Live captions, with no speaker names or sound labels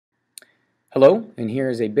Hello, and here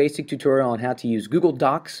is a basic tutorial on how to use Google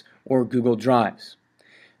Docs or Google Drives.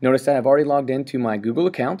 Notice that I've already logged into my Google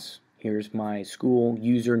accounts. Here's my school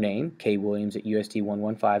username,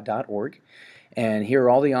 kwilliams@usd115.org, and here are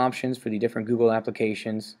all the options for the different Google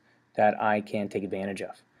applications that I can take advantage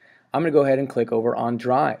of. I'm going to go ahead and click over on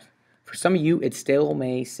Drive. For some of you, it still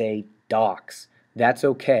may say Docs. That's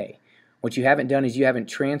okay. What you haven't done is you haven't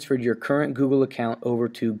transferred your current Google account over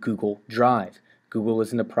to Google Drive. Google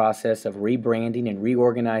is in the process of rebranding and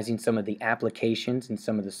reorganizing some of the applications and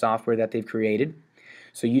some of the software that they've created.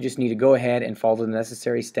 So you just need to go ahead and follow the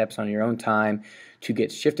necessary steps on your own time to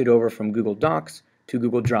get shifted over from Google Docs to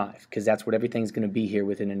Google Drive, because that's what everything's going to be here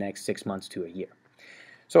within the next 6 months to a year.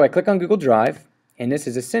 So I click on Google Drive, and this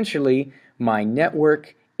is essentially my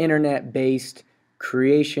network, internet-based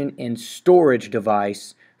creation and storage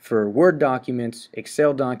device for Word documents,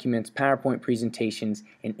 Excel documents, PowerPoint presentations,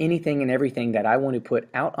 and anything and everything that I want to put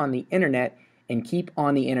out on the internet and keep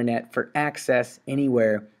on the internet for access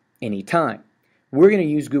anywhere, anytime. We're going to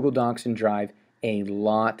use Google Docs and Drive a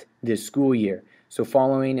lot this school year. So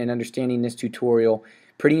following and understanding this tutorial,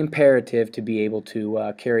 pretty imperative to be able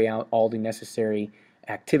to carry out all the necessary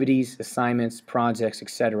activities, assignments, projects,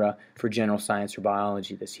 etc. for general science or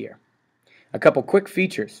biology this year. A couple quick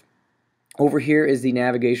features. Over here is the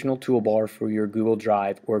navigational toolbar for your Google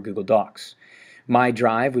Drive or Google Docs. My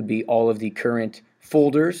Drive would be all of the current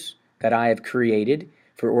folders that I have created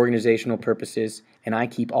for organizational purposes, and I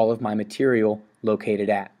keep all of my material located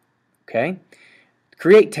at. Okay?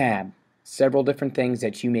 Create tab, several different things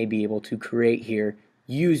that you may be able to create here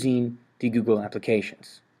using the Google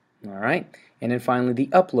applications. All right? And then finally the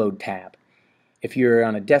Upload tab. If you're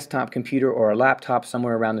on a desktop computer or a laptop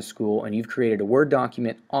somewhere around the school and you've created a Word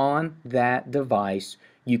document on that device,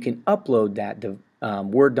 you can upload that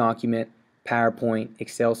Word document, PowerPoint,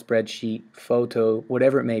 Excel spreadsheet, photo,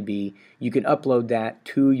 whatever it may be. You can upload that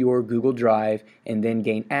to your Google Drive and then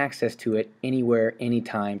gain access to it anywhere,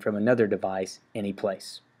 anytime from another device, any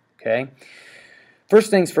place. Okay? First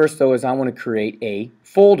things first, though, is I want to create a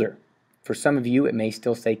folder. For some of you, it may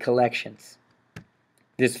still say collections.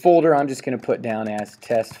 This folder I'm just going to put down as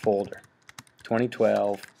test folder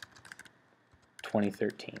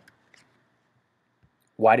 2012-2013.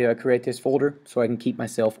 Why do I create this folder? So I can keep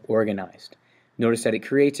myself organized. Notice that it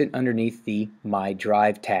creates it underneath the My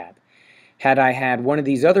Drive tab. Had I had one of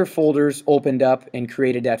these other folders opened up and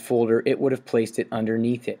created that folder, it would have placed it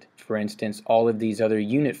underneath it. For instance, all of these other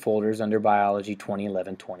unit folders under Biology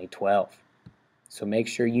 2011-2012. So make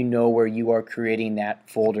sure you know where you are creating that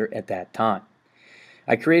folder at that time.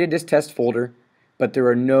 I created this test folder, but there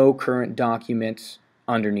are no current documents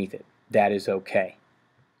underneath it. That is okay.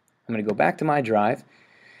 I'm going to go back to my Drive,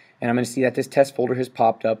 and I'm going to see that this test folder has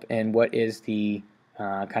popped up and what is the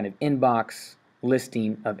kind of inbox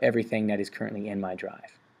listing of everything that is currently in my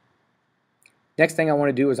Drive. Next thing I want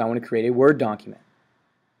to do is I want to create a Word document.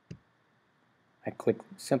 I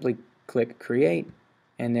simply click Create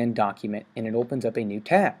and then Document, and it opens up a new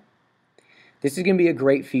tab. This is going to be a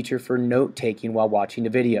great feature for note-taking while watching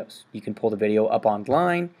the videos. You can pull the video up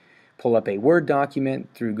online, pull up a Word document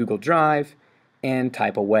through Google Drive, and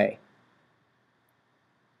type away.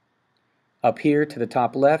 Up here to the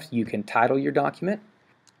top left, you can title your document.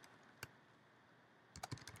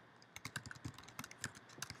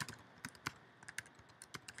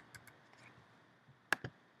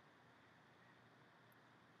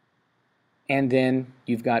 And then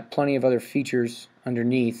you've got plenty of other features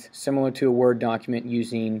underneath, similar to a Word document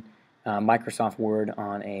using Microsoft Word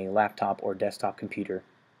on a laptop or desktop computer.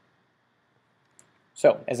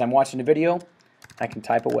 So, as I'm watching the video, I can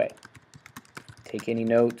type away. Take any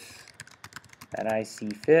notes that I see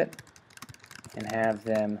fit and have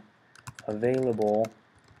them available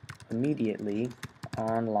immediately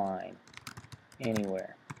online,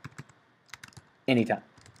 anywhere, anytime.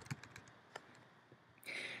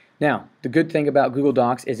 Now, the good thing about Google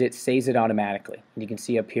Docs is it saves it automatically. You can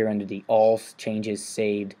see up here under the All Changes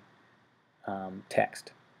Saved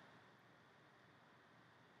text.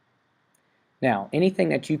 Now, anything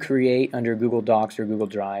that you create under Google Docs or Google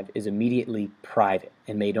Drive is immediately private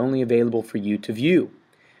and made only available for you to view.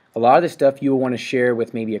 A lot of the stuff you will want to share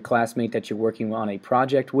with maybe a classmate that you're working on a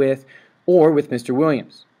project with or with Mr.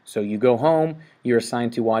 Williams. So you go home, you're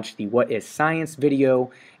assigned to watch the What is Science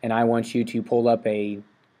video, and I want you to pull up a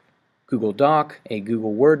Google Doc, a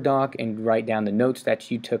Google Word doc, and write down the notes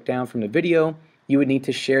that you took down from the video. You would need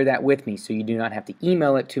to share that with me so you do not have to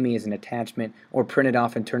email it to me as an attachment or print it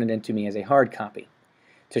off and turn it into me as a hard copy.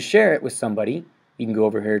 To share it with somebody, you can go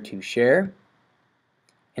over here to Share,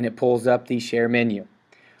 and it pulls up the Share menu.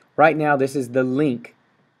 Right now, this is the link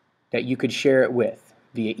that you could share it with.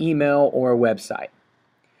 via email or a website.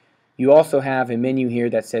 You also have a menu here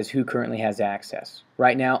that says who currently has access.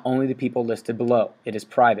 Right now, only the people listed below. It is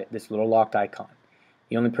private, this little locked icon.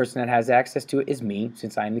 The only person that has access to it is me,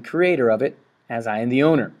 since I am the creator of it, as I am the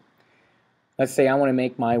owner. Let's say I want to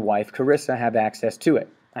make my wife, Carissa, have access to it.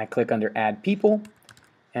 I click under Add People,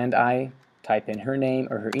 and I type in her name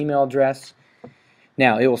or her email address.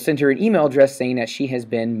 Now, it will send her an email address saying that she has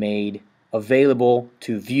been made available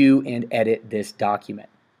to view and edit this document.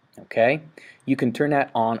 Okay? You can turn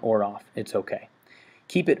that on or off. It's okay.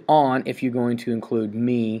 Keep it on if you're going to include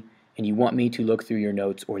me and you want me to look through your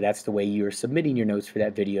notes, or that's the way you're submitting your notes for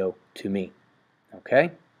that video to me.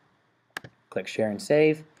 Okay? Click Share and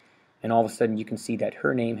Save, and all of a sudden you can see that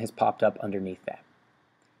her name has popped up underneath that.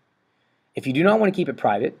 If you do not want to keep it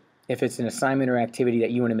private, if it's an assignment or activity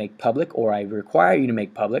that you want to make public, or I require you to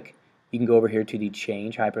make public, you can go over here to the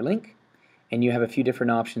Change Hyperlink, and you have a few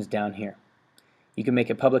different options down here. You can make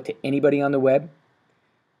it public to anybody on the web,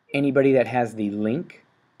 anybody that has the link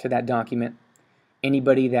to that document,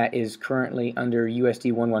 anybody that is currently under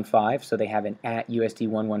USD 115, so they have an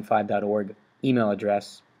 @usd115.org email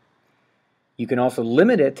address. You can also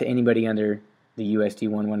limit it to anybody under the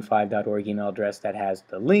USD115.org email address that has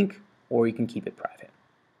the link, or you can keep it private.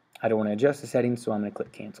 I don't want to adjust the settings, so I'm going to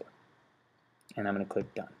click Cancel, and I'm going to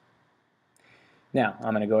click Done. Now,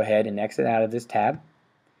 I'm going to go ahead and exit out of this tab,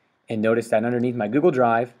 and notice that underneath my Google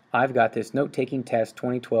Drive, I've got this Note-Taking Test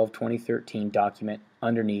 2012-2013 document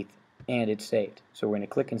underneath, and it's saved. So we're going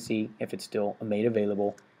to click and see if it's still made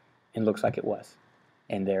available, and looks like it was.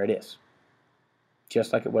 And there it is,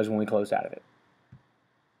 just like it was when we closed out of it.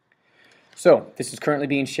 So this is currently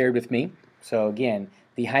being shared with me. So again,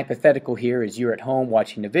 the hypothetical here is you're at home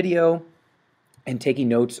watching the video and taking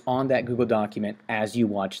notes on that Google document as you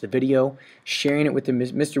watch the video, sharing it with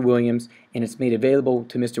Mr. Williams, and it's made available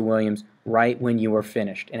to Mr. Williams right when you are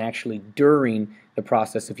finished, and actually during the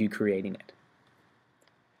process of you creating it.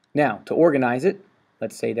 Now, to organize it,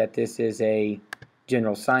 let's say that this is a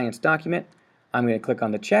general science document. I'm going to click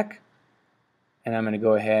on the check, and I'm going to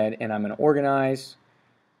go ahead and I'm going to organize,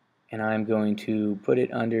 and I'm going to put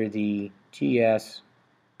it under the GS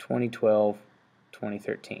 2012-2013.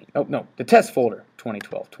 Oh, no, the test folder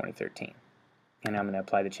 2012-2013. And I'm going to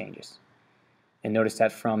apply the changes. And notice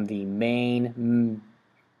that from the main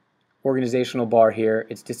organizational bar here,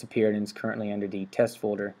 it's disappeared and it's currently under the test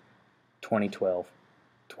folder 2012-2013.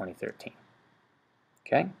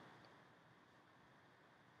 Okay?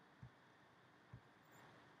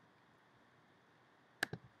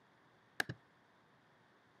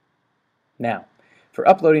 Now, for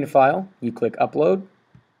uploading a file, you click Upload,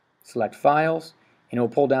 select Files, and it will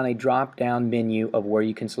pull down a drop-down menu of where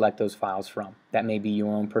you can select those files from. That may be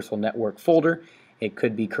your own personal network folder. It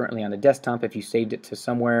could be currently on the desktop if you saved it to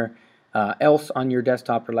somewhere else on your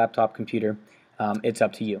desktop or laptop computer. It's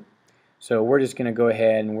up to you. So we're just going to go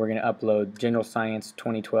ahead and we're going to upload General Science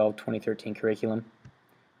 2012-2013 curriculum.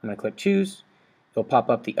 I'm going to click Choose. It'll pop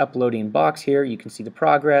up the uploading box here. You can see the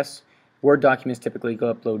progress. Word documents typically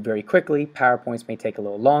go upload very quickly. PowerPoints may take a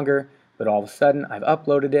little longer, but all of a sudden I've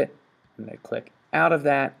uploaded it. I'm going to click out of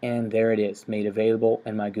that, and there it is, made available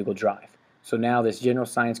in my Google Drive. So now this General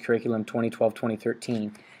Science Curriculum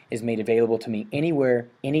 2012-2013 is made available to me anywhere,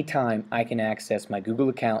 anytime I can access my Google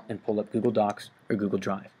account and pull up Google Docs or Google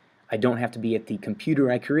Drive. I don't have to be at the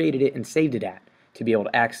computer I created it and saved it at to be able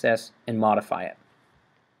to access and modify it.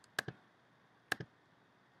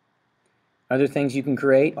 Other things you can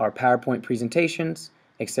create are PowerPoint presentations,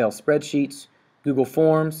 Excel spreadsheets, Google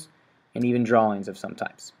Forms, and even drawings of some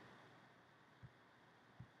types.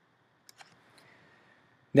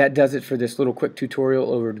 That does it for this little quick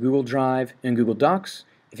tutorial over Google Drive and Google Docs.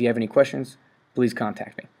 If you have any questions, please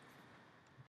contact me.